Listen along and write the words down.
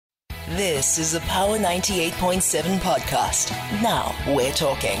This is a Power 98.7 podcast. Now we're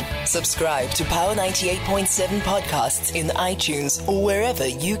talking. Subscribe to Power 98.7 podcasts in iTunes or wherever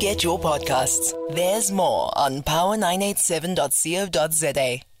you get your podcasts. There's more on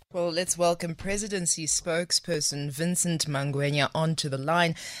power987.co.za. Well, let's welcome Presidency spokesperson Vincent Mangwenya onto the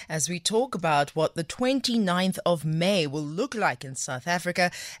line as we talk about what the 29th of May will look like in South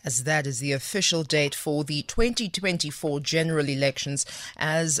Africa, as that is the official date for the 2024 general elections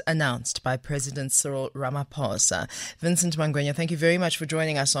as announced by President Cyril Ramaphosa. Vincent Mangwenya, thank you very much for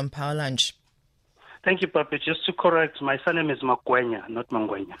joining us on Power Lunch. Thank you, Papi. Just to correct, my surname is Mangwenya, not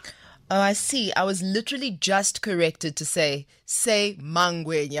Mangwenya. Oh, I see. I was literally just corrected to say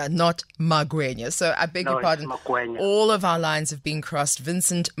Mangwenya, not Magwenya. So I beg your pardon. Magwenya. All of our lines have been crossed.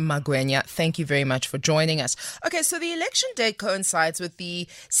 Vincent Magwenya, thank you very much for joining us. Okay, so the election date coincides with the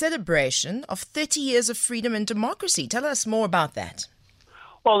celebration of 30 years of freedom and democracy. Tell us more about that.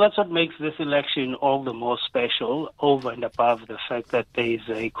 Well, that's what makes this election all the more special, over and above the fact that there is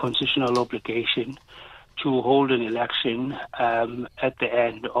a constitutional obligation to hold an election at the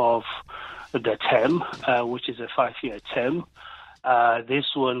end of the term, which is a 5-year term.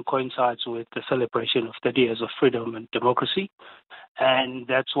 This one coincides with the celebration of 30 years of freedom and democracy. And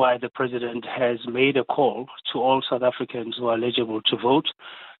that's why the president has made a call to all South Africans who are eligible to vote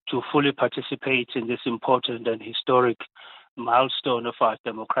to fully participate in this important and historic milestone of our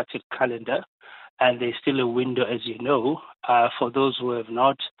democratic calendar. And there's still a window, as you know, for those who have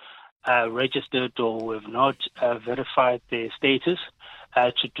not registered or who have not verified their status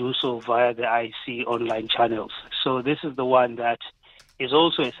to do so via the IEC online channels. So this is the one that is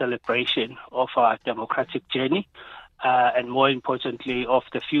also a celebration of our democratic journey and more importantly of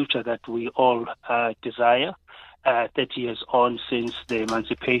the future that we all desire 30 years on since the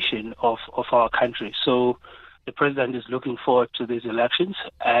emancipation of our country. So the president is looking forward to these elections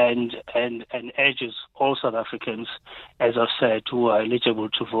and urges all South Africans, as I've said, who are eligible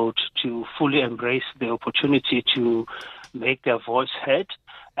to vote, to fully embrace the opportunity to make their voice heard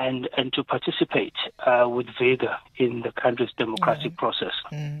and to participate with vigor in the country's democratic process.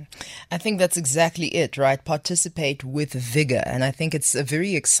 I think that's exactly it, right? Participate with vigor. And I think it's a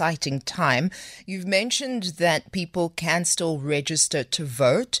very exciting time. You've mentioned that people can still register to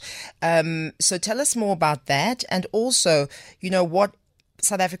vote. So tell us more about that. And also, what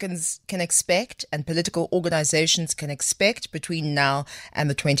South Africans can expect and political organizations can expect between now and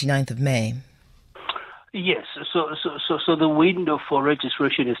the 29th of May. Yes, so the window for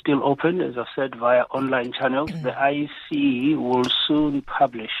registration is still open, as I've said, via online channels. The IEC will soon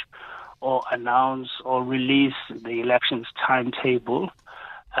publish or announce or release the elections timetable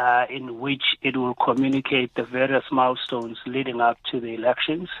in which it will communicate the various milestones leading up to the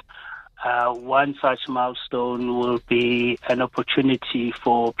elections. One such milestone will be an opportunity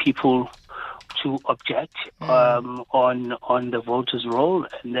for people to object on the voters' roll,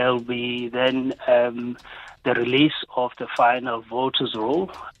 and there'll be then the release of the final voters' roll,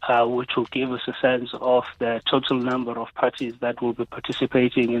 which will give us a sense of the total number of parties that will be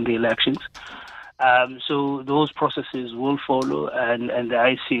participating in the elections. So those processes will follow, and the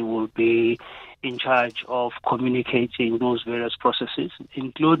IC will be in charge of communicating those various processes,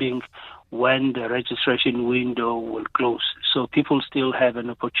 including when the registration window will close. So people still have an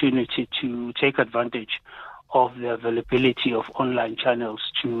opportunity to take advantage of the availability of online channels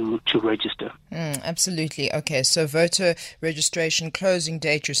to register. Absolutely. Okay, so voter registration closing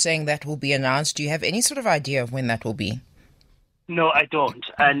date, you're saying that will be announced. Do you have any sort of idea of when that will be? No, I don't.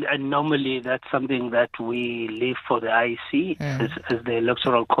 And normally that's something that we leave for the IEC as the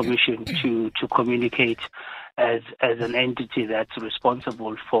Electoral Commission to communicate as an entity that's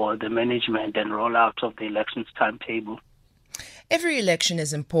responsible for the management and rollout of the elections timetable. Every election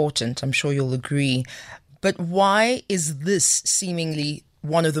is important, I'm sure you'll agree. But why is this seemingly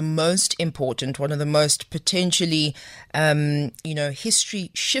one of the most important, one of the most potentially,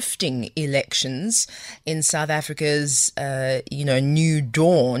 history-shifting elections in South Africa's, new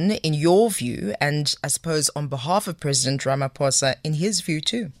dawn, in your view, and I suppose on behalf of President Ramaphosa, in his view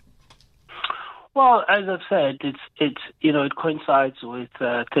too? Well, as I've said, it coincides with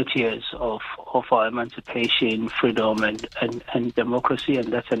 30 years of our emancipation, freedom, and democracy,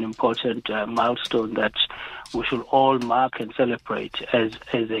 and that's an important milestone that we should all mark and celebrate as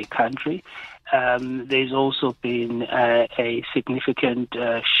a country. There's also been a significant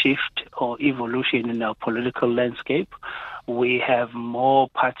shift or evolution in our political landscape. We have more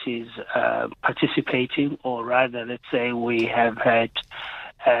parties participating, or rather, let's say we have had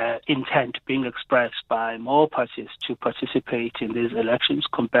intent being expressed by more parties to participate in these elections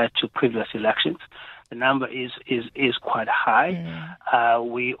compared to previous elections. the number is quite high.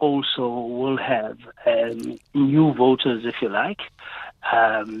 We also will have new voters, if you like.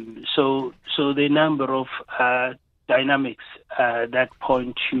 So the number of dynamics that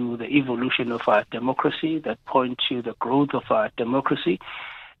point to the evolution of our democracy, that point to the growth of our democracy,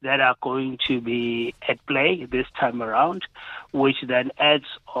 that are going to be at play this time around, which then adds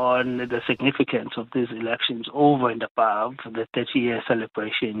on the significance of these elections over and above the 30-year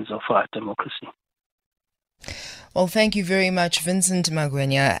celebrations of our democracy. Well, thank you very much, Vincent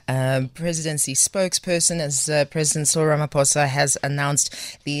Magwenya, Presidency spokesperson, as President Cyril Ramaphosa has announced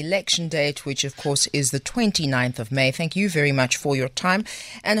the election date, which of course is the 29th of May. Thank you very much for your time.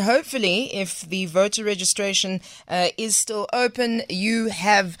 And hopefully, if the voter registration is still open, you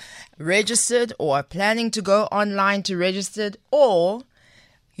have registered or are planning to go online to register, or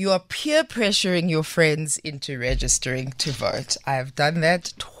you are peer pressuring your friends into registering to vote. I have done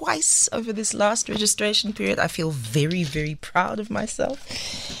that twice over this last registration period. I feel very, very proud of myself.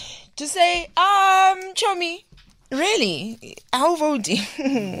 To say, Chomi, really, how voting?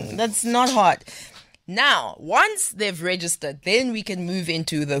 That's not hard. Now, once they've registered, then we can move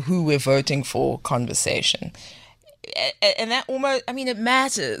into the who we're voting for conversation. And that almost, it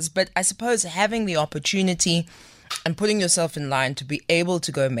matters, but I suppose having the opportunity and putting yourself in line to be able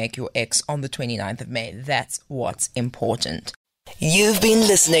to go make your X on the 29th of May, that's what's important. You've been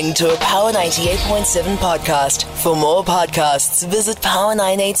listening to a Power 98.7 podcast. For more podcasts, visit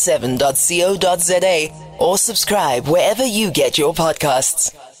power987.co.za or subscribe wherever you get your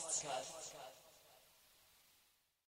podcasts.